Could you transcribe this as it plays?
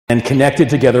and connected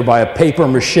together by a paper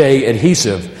mache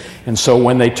adhesive. And so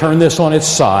when they turn this on its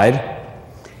side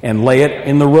and lay it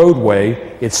in the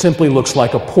roadway, it simply looks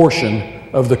like a portion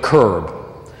of the curb.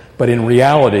 But in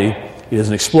reality, it is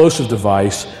an explosive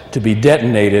device to be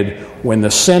detonated when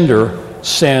the sender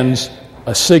sends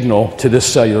a signal to this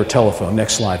cellular telephone.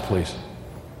 Next slide, please.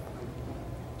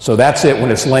 So that's it when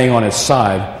it's laying on its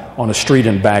side on a street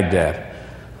in Baghdad.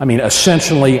 I mean,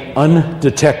 essentially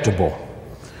undetectable,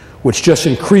 which just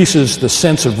increases the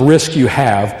sense of risk you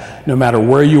have no matter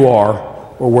where you are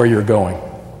or where you're going.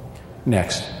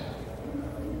 Next.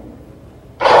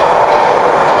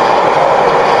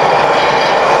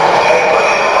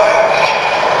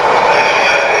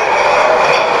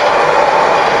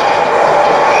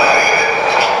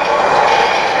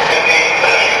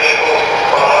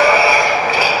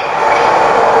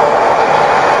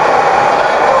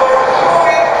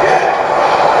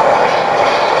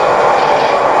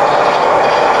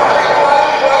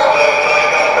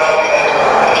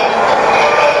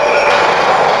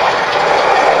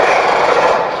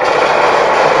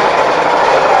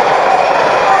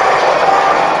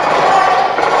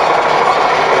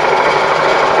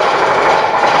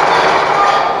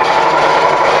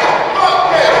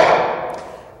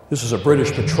 This is a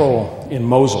British patrol in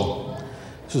Mosul.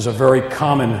 This is a very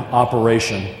common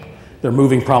operation. They're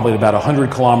moving probably at about 100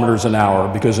 kilometers an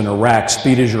hour because in Iraq,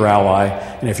 speed is your ally,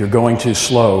 and if you're going too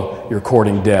slow, you're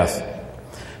courting death.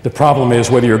 The problem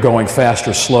is whether you're going fast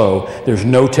or slow, there's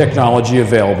no technology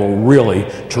available really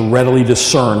to readily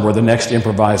discern where the next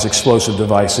improvised explosive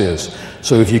device is.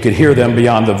 So if you could hear them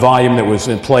beyond the volume that was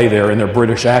in play there in their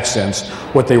British accents,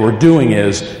 what they were doing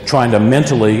is trying to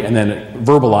mentally, and then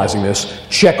verbalizing this,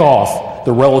 check off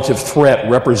the relative threat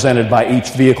represented by each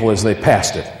vehicle as they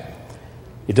passed it.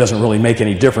 It doesn't really make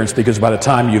any difference because by the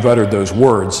time you've uttered those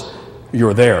words,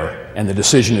 you're there and the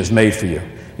decision is made for you.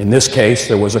 In this case,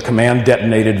 there was a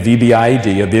command-detonated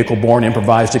VBIED, a vehicle-borne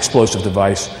improvised explosive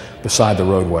device, beside the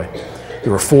roadway.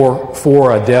 There were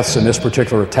four deaths in this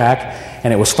particular attack,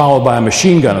 and it was followed by a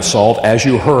machine gun assault, as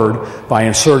you heard, by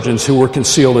insurgents who were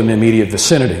concealed in the immediate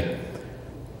vicinity,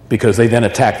 because they then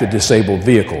attacked the disabled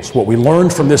vehicles. What we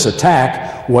learned from this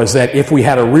attack was that if we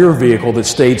had a rear vehicle that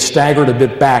stayed staggered a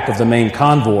bit back of the main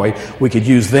convoy, we could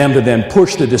use them to then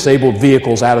push the disabled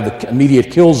vehicles out of the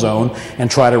immediate kill zone and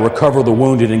try to recover the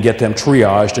wounded and get them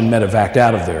triaged and medevaced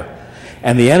out of there.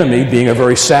 And the enemy, being a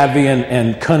very savvy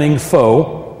and cunning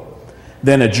foe,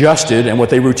 then adjusted, and what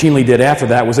they routinely did after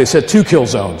that was they set two kill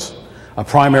zones, a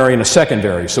primary and a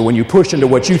secondary. So when you pushed into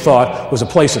what you thought was a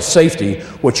place of safety,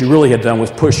 what you really had done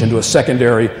was push into a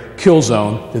secondary kill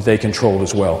zone that they controlled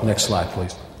as well. Next slide,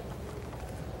 please.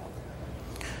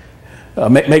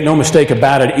 Make no mistake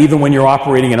about it, even when you're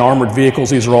operating in armored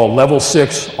vehicles, these are all level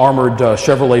 6 armored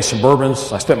Chevrolet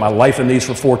Suburbans. I spent my life in these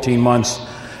for 14 months.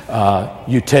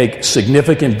 You take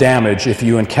significant damage if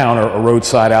you encounter a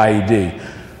roadside IED.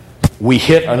 We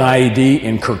hit an IED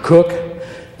in Kirkuk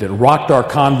that rocked our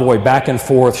convoy back and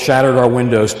forth, shattered our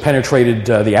windows, penetrated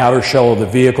the outer shell of the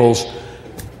vehicles.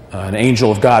 An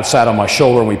angel of God sat on my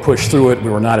shoulder and we pushed through it. We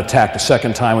were not attacked a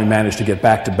second time. We managed to get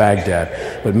back to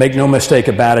Baghdad. But make no mistake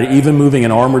about it, even moving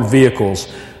in armored vehicles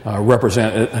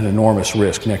represent an enormous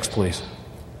risk. Next, please.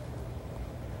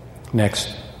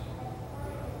 Next.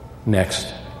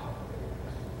 Next.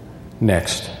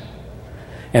 Next.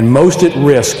 And most at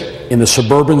risk in the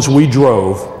Suburbans we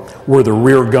drove were the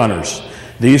rear gunners.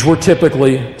 These were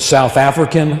typically South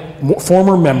African,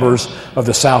 former members of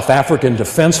the South African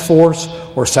Defense Force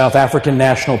or South African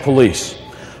National Police,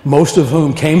 most of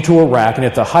whom came to Iraq, and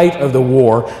at the height of the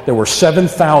war, there were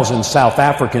 7,000 South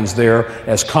Africans there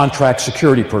as contract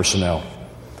security personnel.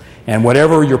 And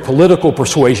whatever your political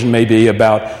persuasion may be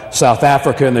about South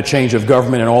Africa and the change of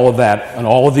government and all of that, and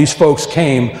all of these folks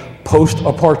came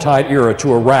post-apartheid era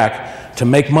to Iraq to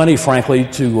make money, frankly,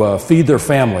 to feed their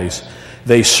families.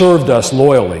 They served us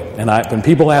loyally. And when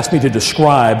people ask me to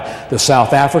describe the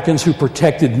South Africans who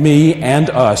protected me and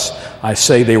us, I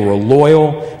say they were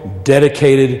loyal,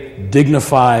 dedicated,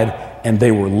 dignified, and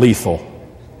they were lethal.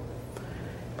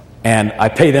 And I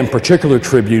pay them particular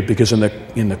tribute because in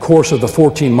the course of the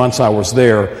 14 months I was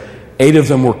there, 8 of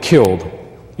them were killed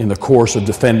in the course of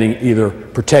either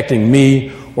protecting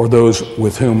me or those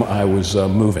with whom I was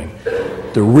moving.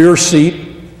 The rear seat,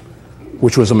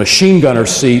 which was a machine gunner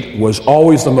seat, was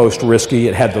always the most risky.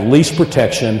 It had the least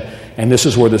protection, and this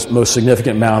is where the most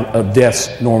significant amount of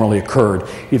deaths normally occurred,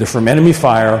 either from enemy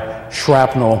fire,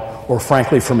 shrapnel, or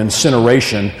frankly from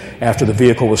incineration after the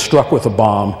vehicle was struck with a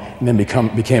bomb and then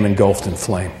became engulfed in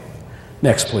flame.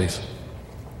 Next, please.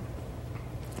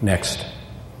 Next.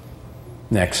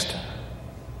 Next.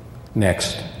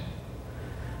 Next.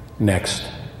 Next.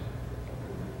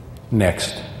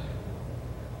 Next.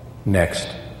 Next.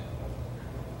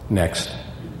 Next.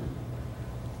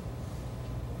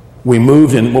 We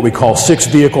moved in what we call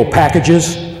 6-vehicle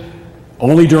packages,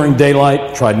 only during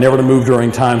daylight, tried never to move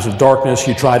during times of darkness.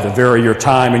 You tried to vary your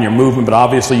time and your movement, but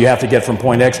obviously you have to get from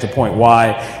point X to point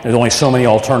Y. There's only so many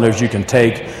alternatives you can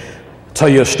take. I'll tell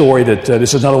you a story that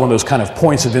this is another one of those kind of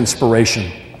points of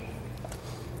inspiration.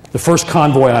 The first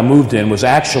convoy I moved in was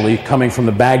actually coming from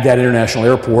the Baghdad International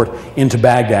Airport into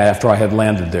Baghdad after I had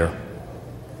landed there,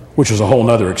 which was a whole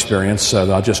other experience.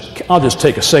 I'll just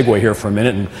take a segue here for a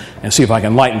minute and see if I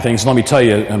can lighten things. Let me tell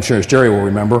you, I'm sure as Jerry will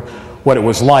remember, what it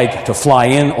was like to fly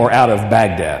in or out of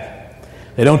Baghdad.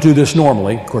 They don't do this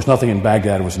normally. Of course, nothing in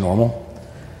Baghdad was normal.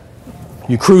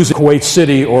 You cruise to Kuwait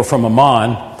City or from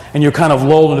Amman, and you're kind of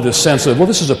lulled into this sense of, well,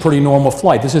 this is a pretty normal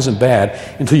flight. This isn't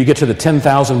bad, until you get to the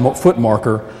 10,000-foot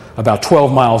marker about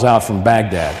 12 miles out from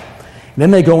Baghdad. And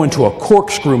then they go into a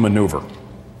corkscrew maneuver.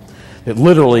 It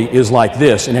literally is like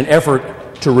this in an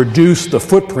effort to reduce the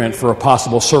footprint for a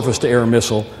possible surface-to-air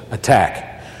missile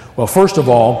attack. Well, first of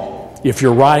all, if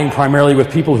you're riding primarily with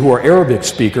people who are Arabic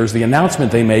speakers, the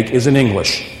announcement they make is in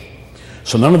English.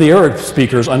 So none of the Arab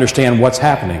speakers understand what's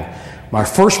happening. My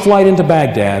first flight into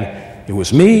Baghdad, it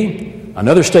was me,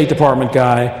 another State Department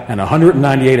guy, and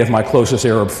 198 of my closest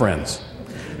Arab friends,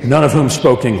 none of whom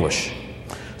spoke English.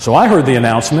 So I heard the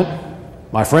announcement.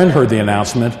 My friend heard the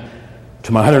announcement.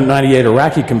 To my 198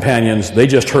 Iraqi companions, they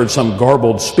just heard some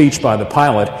garbled speech by the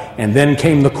pilot, and then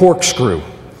came the corkscrew.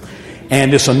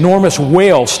 And this enormous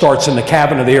wail starts in the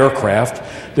cabin of the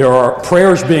aircraft. There are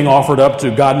prayers being offered up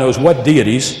to God knows what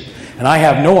deities, and I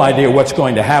have no idea what's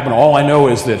going to happen. All I know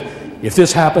is that if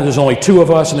this happens, there's only 2 of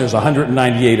us, and there's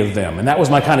 198 of them. And that was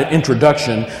my kind of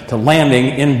introduction to landing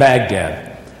in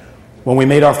Baghdad. When we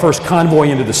made our first convoy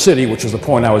into the city, which is the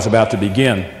point I was about to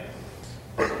begin,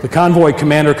 the convoy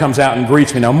commander comes out and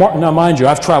greets me. Now, mind you,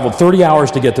 I've traveled 30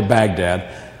 hours to get to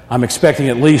Baghdad. I'm expecting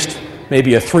at least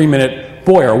maybe a 3-minute,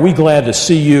 boy, are we glad to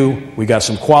see you. We got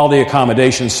some quality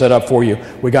accommodations set up for you.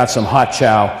 We got some hot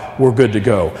chow. We're good to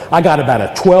go. I got about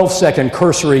a 12-second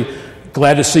cursory,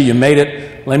 glad to see you made it.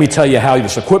 Let me tell you how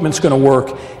this equipment's going to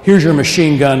work. Here's your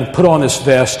machine gun. Put on this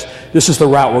vest. This is the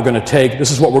route we're going to take.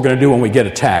 This is what we're going to do when we get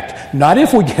attacked. Not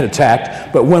if we get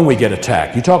attacked, but when we get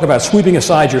attacked. You talk about sweeping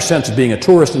aside your sense of being a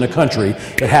tourist in a country.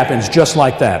 It happens just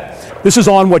like that. This is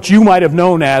on what you might have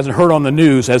known as and heard on the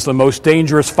news as the most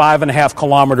dangerous 5.5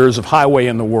 kilometers of highway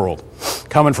in the world,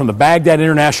 coming from the Baghdad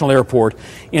International Airport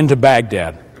into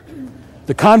Baghdad.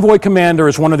 The convoy commander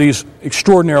is one of these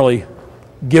extraordinarily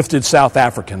gifted South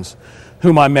Africans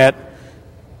whom I met.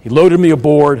 He loaded me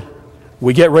aboard.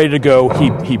 We get ready to go.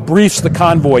 He briefs the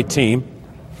convoy team.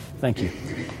 Thank you.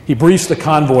 He briefs the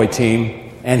convoy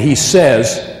team, and he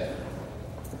says,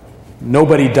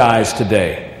 "Nobody dies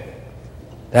today."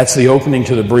 That's the opening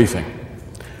to the briefing.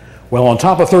 Well, on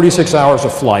top of 36 hours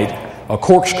of flight, a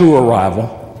corkscrew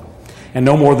arrival, and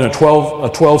no more than a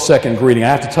 12-second greeting, I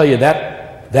have to tell you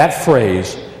that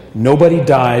phrase, "Nobody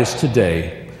dies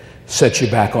today," sets you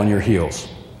back on your heels.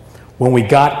 When we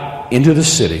got into the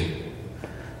city,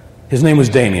 his name was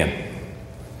Damien.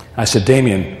 I said,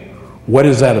 "Damien, what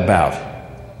is that about?"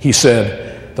 He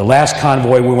said, "The last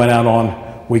convoy we went out on,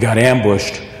 we got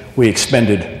ambushed. We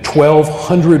expended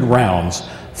 1,200 rounds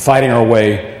fighting our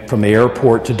way from the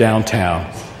airport to downtown.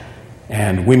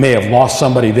 And we may have lost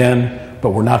somebody then,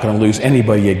 but we're not going to lose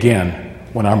anybody again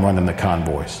when I'm running the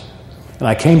convoys." And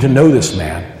I came to know this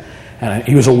man, and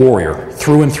he was a warrior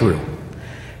through and through.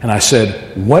 And I said,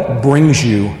 "What brings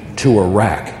you to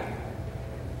Iraq?"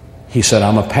 He said,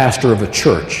 "I'm a pastor of a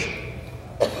church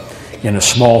in a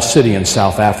small city in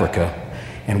South Africa,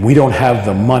 and we don't have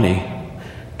the money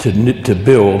to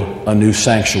build a new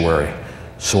sanctuary.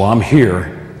 So I'm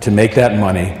here to make that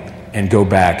money and go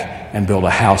back and build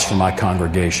a house for my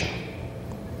congregation."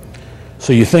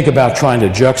 So you think about trying to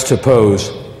juxtapose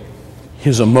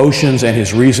his emotions and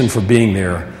his reason for being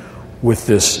there with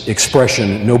this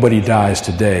expression, "Nobody dies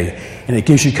today," and it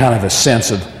gives you kind of a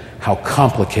sense of how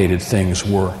complicated things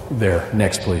were there.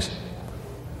 Next, please.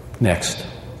 Next.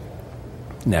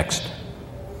 Next.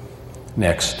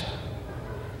 Next.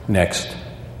 Next.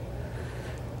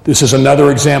 This is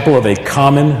another example of a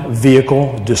common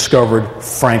vehicle discovered,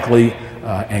 frankly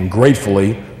and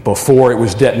gratefully, before it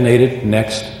was detonated.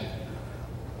 Next.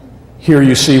 Here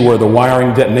you see where the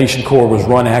wiring detonation core was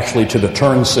run actually to the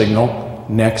turn signal.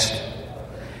 Next.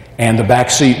 And the back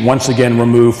seat once again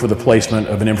removed for the placement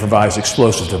of an improvised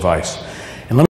explosives device.